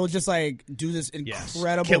 Yes. He'll just like do this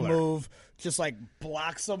incredible move, just like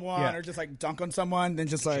block someone or just like dunk on someone, then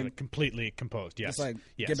just like completely composed. Yes. Just like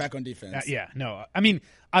get back on defense. No. I mean,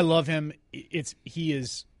 I love him. He's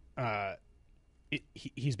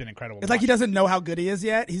been incredible. It's like he doesn't know how good he is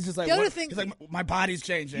yet. He's just like, the other thing, he's like, my body's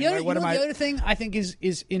changing. The other thing I think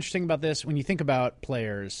is interesting about this, when you think about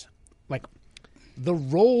players, like the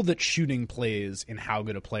role that shooting plays in how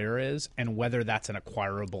good a player is and whether that's an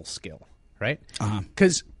acquirable skill, right?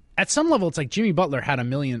 Because at some level, it's like Jimmy Butler had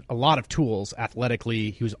a lot of tools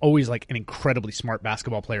athletically. He was always like an incredibly smart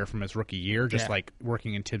basketball player from his rookie year, just like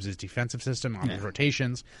working in Tibbs' defensive system on his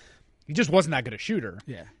rotations. He just wasn't that good a shooter.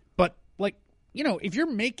 Yeah. But like, you know, if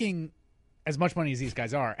you're making as much money as these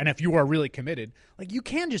guys are, and if you are really committed, like you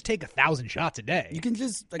can just take 1,000 shots a day. You can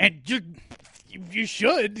just like, and just you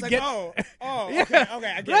should like, get. okay,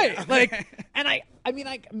 I get right. it. Like, and I mean,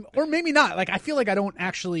 or maybe not. Like, I feel like I don't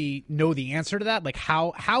actually know the answer to that. Like,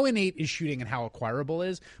 how innate is shooting and how acquirable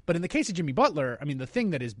is. But in the case of Jimmy Butler, I mean, the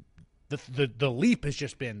thing that is the leap has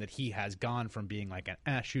just been that he has gone from being like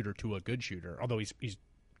an shooter to a good shooter. Although he's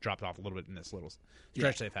dropped off a little bit in this little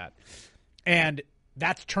stretch they've had, and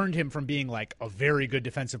that's turned him from being like a very good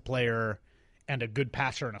defensive player and a good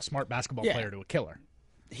passer and a smart basketball player to a killer.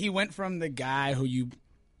 He went from the guy who you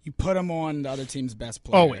put him on the other team's best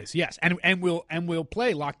player. Always, yes, and we'll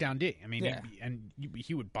play lockdown D. I mean,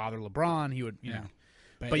 he would bother LeBron. He would, you know,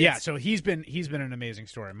 but yeah. So he's been an amazing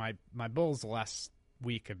story. My Bulls the last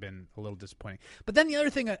week have been a little disappointing. But then the other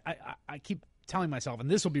thing I keep telling myself, and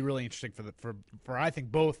this will be really interesting for I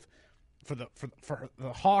think both for the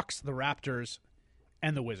Hawks, the Raptors,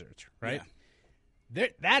 and the Wizards, right?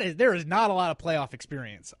 Yeah. There is not a lot of playoff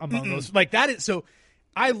experience among those. Like that is so.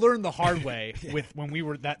 I learned the hard way with when we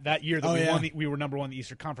were that year that we were number one in the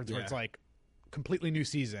Eastern Conference, where it's like completely new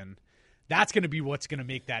season. That's going to be what's going to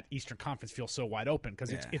make that Eastern Conference feel so wide open,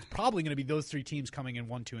 because it's probably going to be those three teams coming in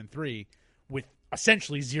 1, 2, and 3 with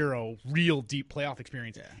essentially zero real deep playoff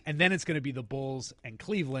experience, and then it's going to be the Bulls and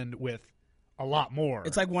Cleveland with a lot more.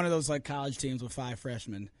 It's like one of those like college teams with 5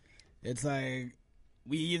 freshmen. It's like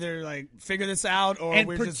we either like figure this out or and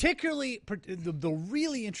we're particularly the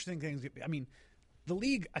really interesting things. I mean, the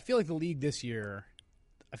league. I feel like the league this year.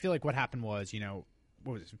 I feel like what happened was, you know,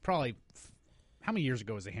 what was it, probably how many years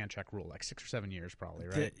ago was the hand check rule? Like 6 or 7 years, probably,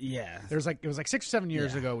 right? It was like 6 or 7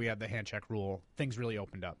 years ago we had the hand check rule. Things really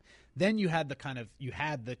opened up. Then you had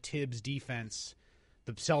the Tibbs defense,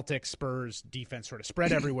 the Celtics Spurs defense sort of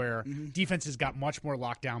spread everywhere. Defenses got much more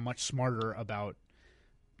locked down, much smarter about,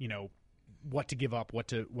 you know, what to give up, what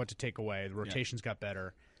to take away. The rotations got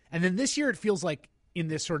better. And then this year it feels like in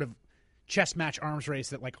this sort of chess match arms race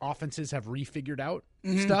that like offenses have refigured out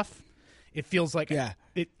stuff. It feels like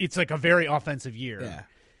it's like a very offensive year. Yeah.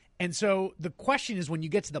 And so the question is, when you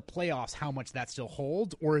get to the playoffs, how much that still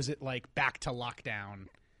holds, or is it like back to lockdown?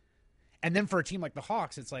 And then for a team like the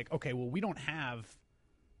Hawks, it's like, okay, well, we don't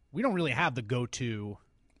really have the go-to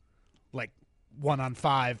like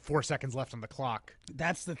 1-on-5, 4 seconds left on the clock.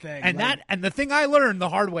 That's the thing. And and the thing I learned the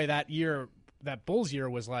hard way that year, that Bulls year,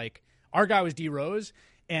 was like our guy was D Rose.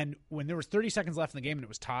 And when there was 30 seconds left in the game and it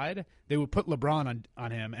was tied, they would put LeBron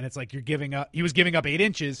on him, and it's like you're giving up. He was giving up 8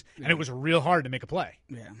 inches, and it was real hard to make a play.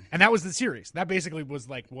 Yeah, and that was the series. That basically was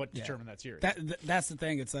like what determined that series. That's the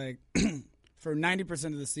thing. It's like for 90%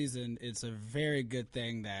 of the season, it's a very good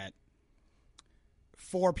thing that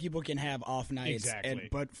 4 people can have off nights,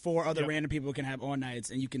 but 4 other random people can have on nights,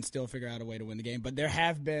 and you can still figure out a way to win the game. But there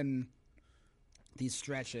have been these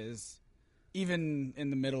stretches, even in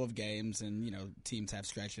the middle of games, and you know, teams have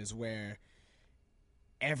stretches where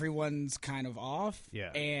everyone's kind of off,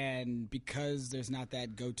 and because there's not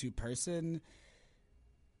that go-to person,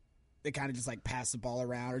 they kind of just like pass the ball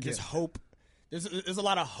around or just hope. There's a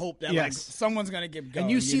lot of hope that like Yes. some's going to get going.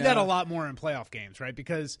 And you see that a lot more in playoff games, right?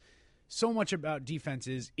 Because so much about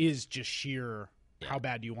defenses is just sheer how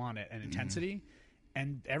bad you want it and intensity.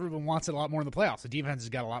 And everyone wants it a lot more in the playoffs. The defense has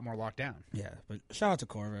got a lot more locked down. Yeah, but shout out to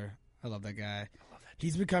Corver. I love that guy.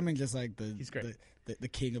 He's becoming just like He's great. the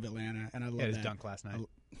king of Atlanta, and I love his that. dunk last night.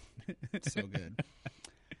 So good.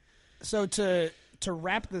 So to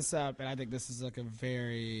wrap this up, and I think this is like a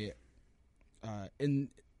very in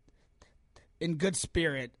good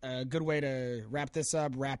spirit, a good way to wrap this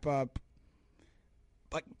up. Wrap up,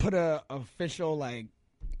 like put a official like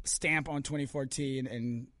stamp on 2014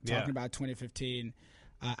 and talking about 2015.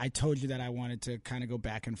 I told you that I wanted to kind of go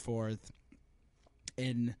back and forth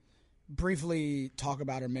and briefly talk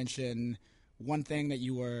about or mention one thing that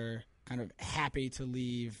you were kind of happy to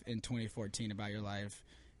leave in 2014 about your life,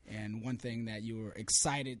 and one thing that you were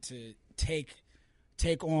excited to take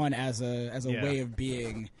on as a way of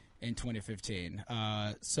being in 2015.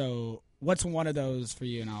 So what's one of those for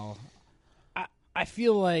you? And I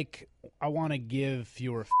feel like I want to give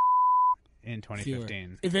fewer in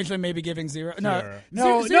 2015. Eventually maybe giving zero. No.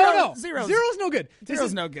 Zero's no good.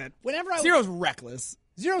 Zero's no good. Whenever Zero's reckless.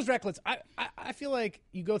 Zero's reckless. I feel like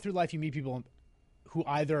you go through life, you meet people who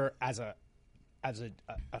either as a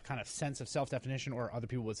kind of sense of self-definition, or other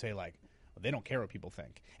people would say like, well, they don't care what people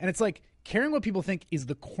think. And it's like caring what people think is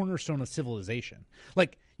the cornerstone of civilization.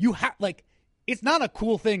 Like it's not a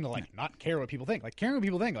cool thing to like not care what people think. Like caring what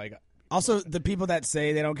people think, like. Also, the people that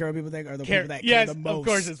say they don't care what people think are the people that care the most. Of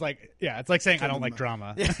course, it's like it's like saying I don't like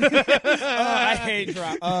drama. I hate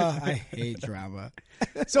drama. I hate drama.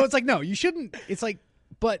 So it's like, no, you shouldn't. It's like,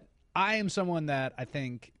 but I am someone that I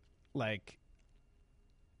think like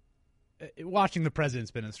watching the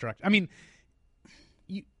president's been instructed. I mean,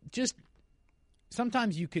 you just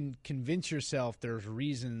sometimes you can convince yourself there's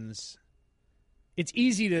reasons. It's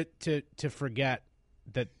easy to forget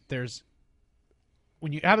that there's.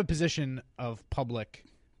 When you have a position of public,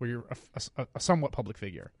 where you're a somewhat public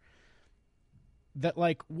figure, that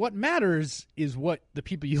like what matters is what the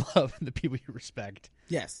people you love and the people you respect.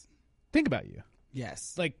 Yes. Think about you.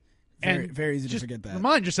 Yes. Like, very easy to forget that.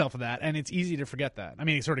 Remind yourself of that, and it's easy to forget that. I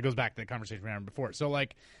mean, it sort of goes back to the conversation we had before. So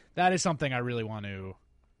like, that is something I really want to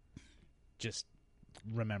just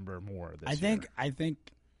remember more this year. I think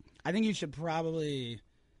you should probably.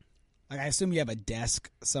 Like, I assume you have a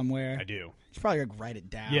desk somewhere. I do. You should probably like write it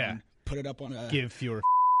down. Yeah. Put it up on give fewer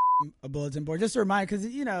a bulletin board. Just to remind, because,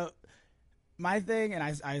 my thing, and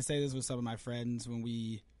I say this with some of my friends, when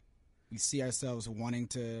we see ourselves wanting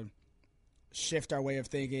to shift our way of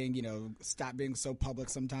thinking, stop being so public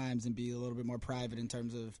sometimes and be a little bit more private in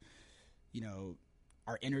terms of,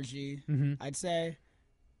 our energy, I'd say.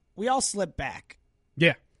 We all slip back.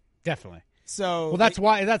 Yeah, definitely. So well, that's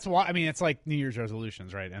why. I mean, it's like New Year's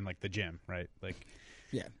resolutions, right? And like the gym, right? Like,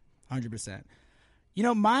 yeah, 100%.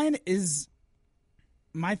 Mine is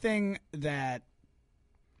my thing that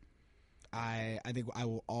I think I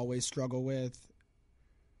will always struggle with,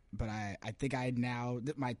 but I think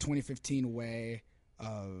my 2015 way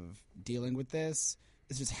of dealing with this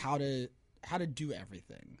is just how to do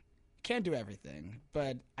everything. Can't do everything,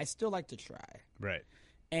 but I still like to try. Right.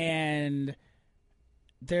 And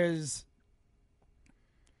there's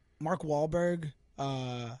Mark Wahlberg,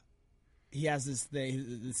 he has this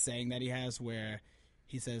saying that he has where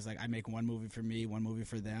he says, like, I make one movie for me, one movie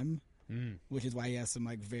for them, which is why he has some,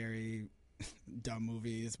 like, very dumb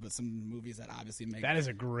movies, but some movies that obviously make... That is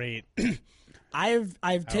a great...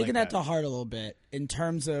 I've taken that to heart a little bit in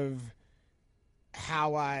terms of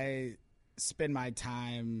how I spend my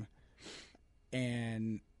time,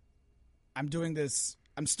 and I'm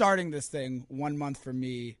starting this thing 1 month for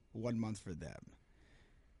me, 1 month for them.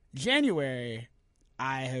 January,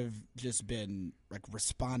 I have just been like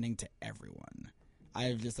responding to everyone.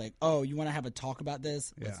 I've just like, oh, you want to have a talk about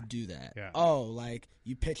this? Let's do that. Yeah. Oh, like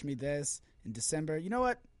you pitched me this in December. You know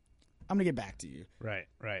what? I'm going to get back to you. Right.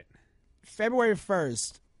 February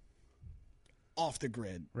 1st, off the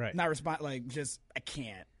grid. Right. Not respond, like just, I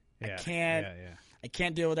can't. Yeah. I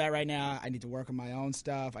can't deal with that right now. I need to work on my own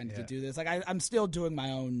stuff. I need to do this. Like I'm still doing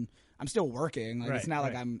my own, I'm still working. Like it's not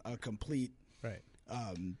like I'm a complete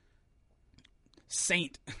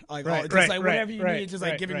saint, like whatever you need, just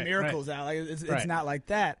like giving miracles out. Like it's not like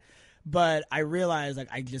that. But I realized like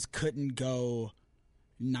I just couldn't go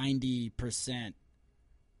 90%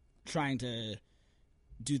 trying to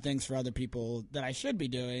do things for other people that I should be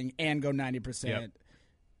doing, and go 90%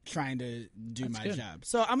 trying to do my job.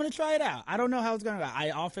 So I'm gonna try it out. I don't know how it's gonna go.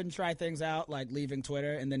 I often try things out, like leaving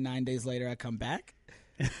Twitter, and then 9 days later I come back.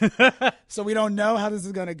 So we don't know how this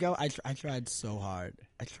is gonna go. I tried so hard.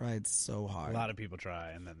 I tried so hard. A lot of people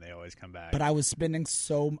try, and then they always come back. But I was spending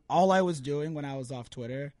all I was doing when I was off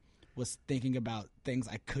Twitter was thinking about things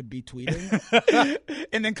I could be tweeting,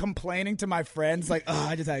 and then complaining to my friends like, "Oh,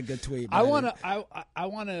 I just had a good tweet."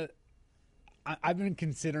 I've been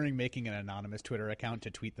considering making an anonymous Twitter account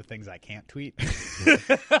to tweet the things I can't tweet.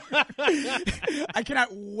 I cannot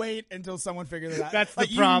wait until someone figures it out. That's the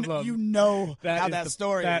problem. You know how that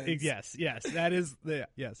story is. Yes, that is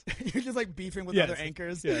yes. You're just like beefing with other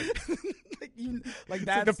anchors. Yes. like it's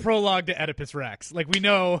that's like the prologue to Oedipus Rex. Like we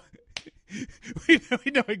know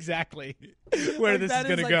exactly where this is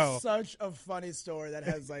going to go. Such a funny story that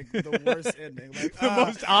has like the worst ending, like the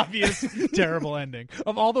most obvious terrible ending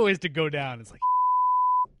of all the ways to go down. It's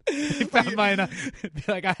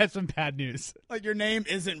like I had some bad news. Like your name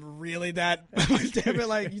isn't really that damn it,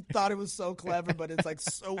 like you thought it was so clever, but it's like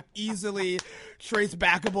so easily trace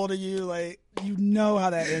backable to you. Like you know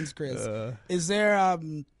how that ends, Chris. Is there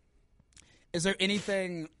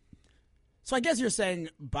anything? So I guess you're saying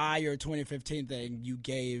by your 2015 thing, you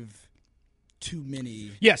gave too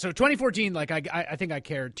many. Yeah, so 2014, like I think I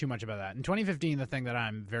cared too much about that. In 2015, the thing that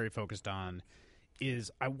I'm very focused on is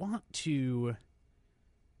I want to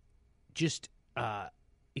just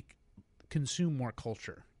consume more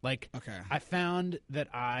culture. Like, okay. I found that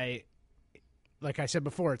like I said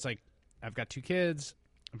before, it's like I've got 2 kids,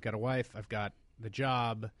 I've got a wife, I've got the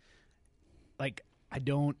job. Like I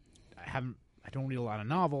don't read a lot of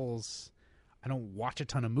novels. I don't watch a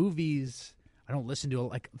ton of movies. I don't listen to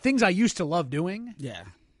like things I used to love doing. Yeah.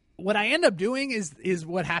 What I end up doing is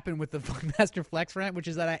what happened with the Funkmaster Flex rant, which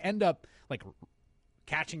is that I end up like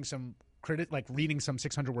catching some like reading some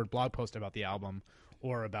 600-word blog post about the album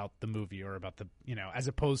or about the movie or about the, as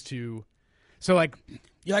opposed to, so like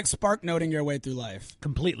you like spark noting your way through life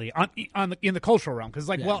completely in the cultural realm. Cause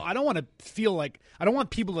like, well, I don't want to feel like, I don't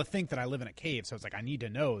want people to think that I live in a cave. So it's like, I need to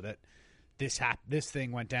know that this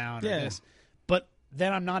thing went down or this, but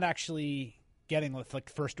then I'm not actually getting with like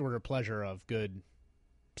first order pleasure of good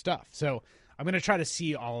stuff. So I'm going to try to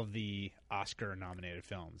see all of the Oscar nominated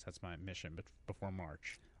films. That's my mission, but before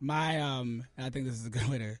March. And I think this is a good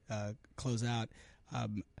way to close out.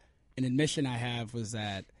 An admission I have was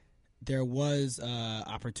that there was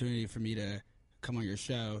opportunity for me to come on your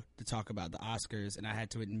show to talk about the Oscars, and I had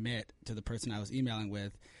to admit to the person I was emailing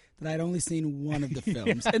with that I'd only seen one of the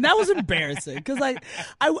films, and that was embarrassing because like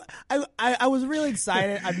I was really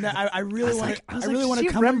excited. I really want to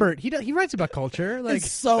come. Rembert, he writes about culture. Like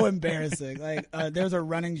it's so embarrassing. Like there's a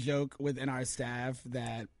running joke within our staff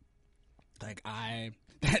that I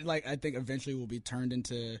think eventually will be turned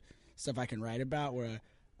into stuff I can write about. Where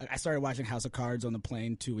I started watching House of Cards on the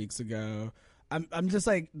plane 2 weeks ago. I'm just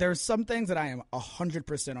like, there's some things that I am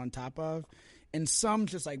 100% on top of, and some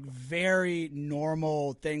just like very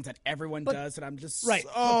normal things that everyone does that I'm just right. So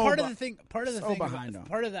part of the thing behind them.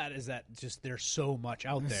 Part of that is that just there's so much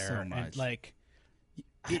out there, so much. And like,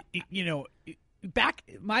 back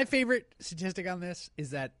my favorite statistic on this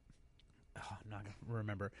is that I'm not gonna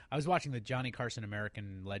remember. I was watching the Johnny Carson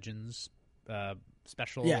American Legends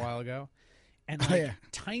special a while ago. And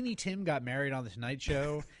Tiny Tim got married on the Tonight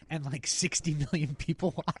Show, and like 60 million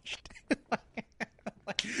people watched.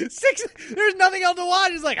 There's nothing else to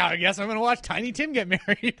watch. It's like, I guess I'm going to watch Tiny Tim get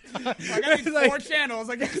married. I need 4 channels.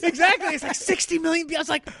 I guess. Exactly. It's like 60 million people. I was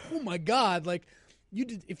like, oh my God. Like,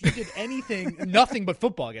 if you did anything, nothing but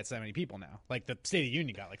football gets that many people now. Like the State of the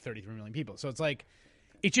Union got like 33 million people. So it's like,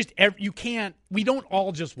 it's just, we don't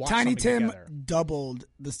all just watch Tiny Tim together. doubled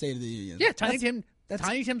the State of the Union. Yeah, Tiny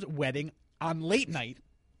Tim's wedding on late night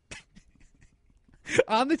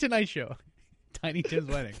on the Tonight Show. Tiny Tim's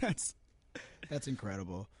wedding. That's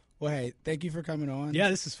incredible. Well, hey, thank you for coming on. Yeah,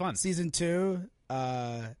 this is fun. Season 2,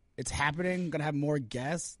 it's happening. Going to have more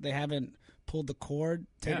guests. They haven't pulled the cord,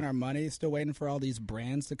 taken our money. Still waiting for all these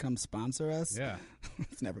brands to come sponsor us. Yeah.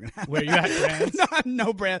 It's never going to happen. Where you at brands? No, I have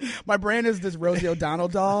no brand. My brand is this Rosie O'Donnell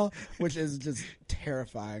doll, which is just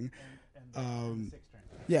terrifying.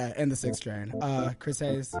 Yeah, and the 6th strain. Chris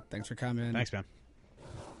Hayes, thanks for coming. Thanks, man.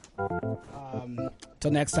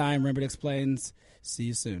 Till next time, Rembert Explains. See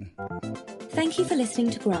you soon. Thank you for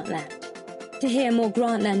listening to Grantland. To hear more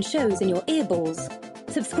Grantland shows in your earballs,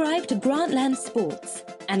 subscribe to Grantland Sports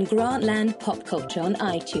and Grantland Pop Culture on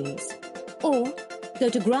iTunes. Or go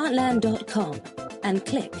to grantland.com and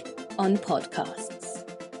click on podcast.